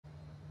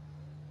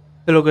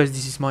Hello guys,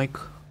 this is Mike.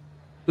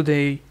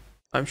 Today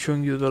I'm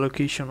showing you the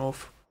location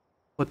of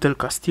Hotel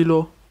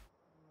Castillo.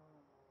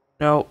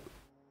 Now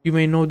you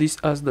may know this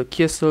as the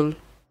castle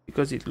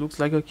because it looks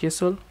like a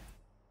castle,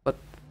 but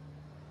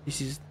this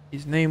is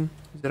his name.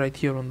 It's right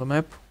here on the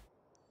map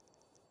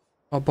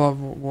above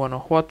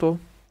Guanajuato.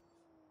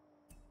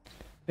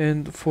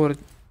 And for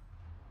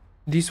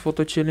this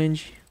photo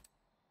challenge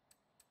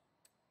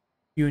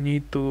you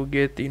need to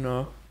get in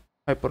a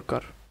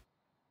hypercar.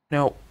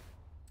 Now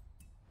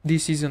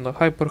this isn't a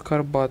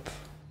hypercar, but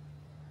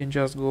you can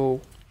just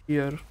go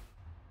here,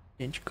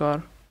 change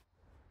car,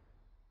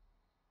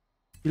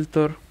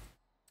 filter,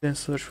 then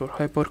search for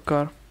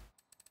hypercar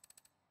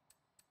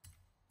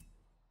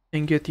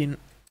and get in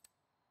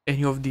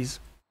any of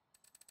these.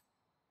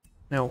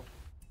 Now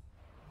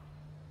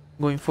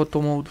go in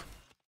photo mode,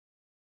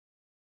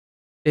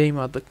 aim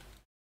at the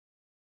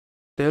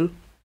tail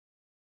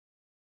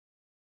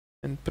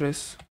and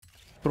press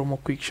promo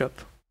quick shot.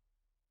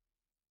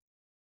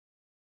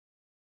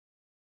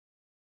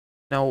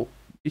 Now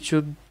it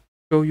should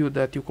show you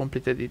that you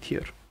completed it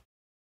here.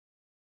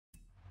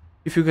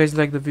 If you guys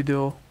like the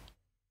video,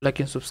 like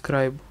and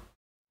subscribe,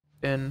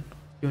 and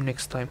see you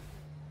next time.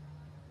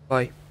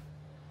 Bye.